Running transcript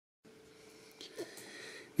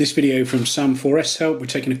This video from Sam4S Help, we're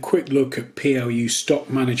taking a quick look at PLU stock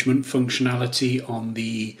management functionality on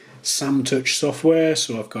the SamTouch software.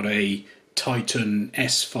 So I've got a Titan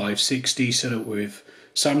S560 set up with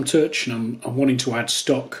SamTouch, and I'm wanting to add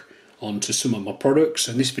stock onto some of my products.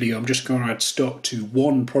 In this video I'm just going to add stock to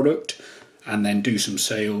one product and then do some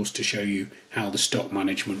sales to show you how the stock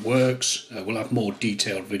management works. We'll have more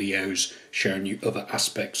detailed videos showing you other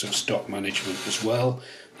aspects of stock management as well.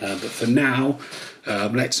 But for now,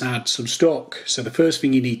 let's add some stock. So the first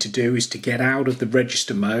thing you need to do is to get out of the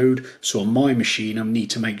register mode. So on my machine, I need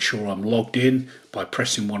to make sure I'm logged in by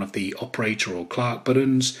pressing one of the operator or clerk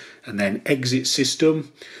buttons, and then exit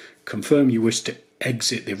system. Confirm you wish to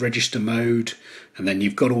exit the register mode, and then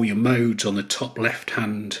you've got all your modes on the top left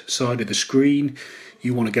hand side of the screen.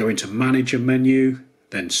 You want to go into manager menu,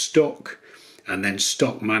 then stock, and then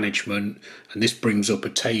stock management, and this brings up a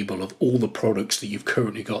table of all the products that you've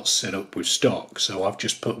currently got set up with stock. So I've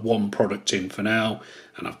just put one product in for now,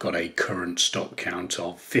 and I've got a current stock count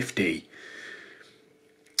of 50.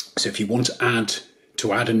 So if you want to add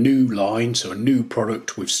a new line, so a new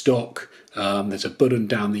product with stock, there's a button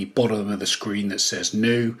down the bottom of the screen that says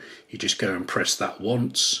new. You just go and press that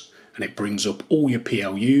once and it brings up all your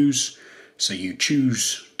PLUs. So you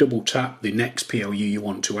choose, double tap the next PLU you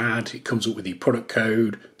want to add. It comes up with the product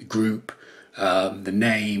code, the group, the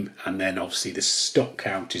name, and then obviously the stock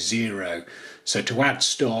count is 0. So to add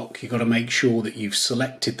stock, you've got to make sure that you've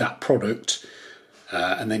selected that product,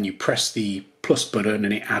 and then you press the plus button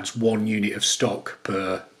and it adds 1 unit of stock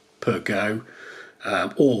per go.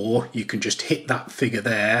 Or you can just hit that figure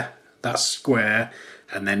there, that square,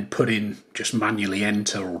 and then put in, just manually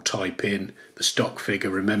enter or type in the stock figure,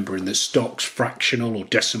 remembering that stock's fractional or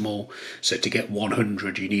decimal. So to get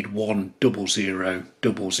 100 you need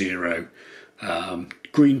 10000.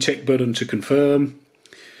 Green tick button to confirm,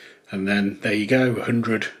 and then there you go,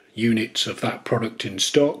 100 units of that product in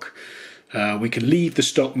stock. We can leave the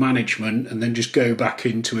stock management and then just go back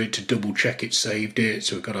into it to double check it saved it.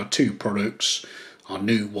 So we've got our 2 products, our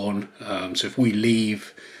new one. So if we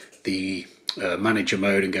leave the manager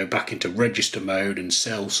mode and go back into register mode and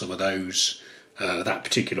sell some of those, that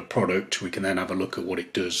particular product, we can then have a look at what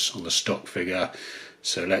it does on the stock figure.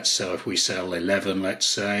 So let's say if we sell 11, let's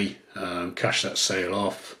say, cash that sale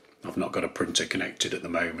off. I've not got a printer connected at the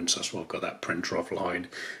moment, so that's why I've got that printer offline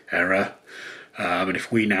error. And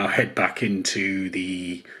if we now head back into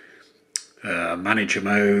the manager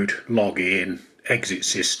mode, log in, exit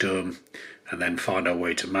system, and then find our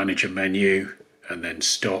way to manager menu, and then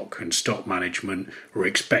stock and stock management, we're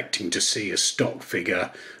expecting to see a stock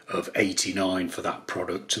figure of 89 for that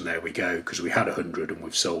product, and there we go, because we had 100 and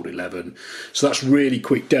we've sold 11. So that's a really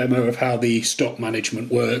quick demo of how the stock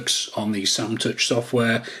management works on the SamTouch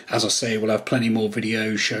software. As I say, we'll have plenty more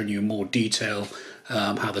videos showing you in more detail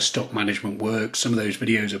how the stock management works. Some of those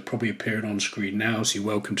videos are probably appearing on screen now, so you're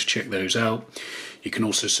welcome to check those out. You can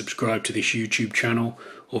also subscribe to this YouTube channel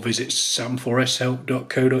or visit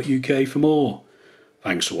sam4shelp.co.uk for more.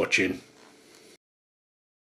 Thanks for watching.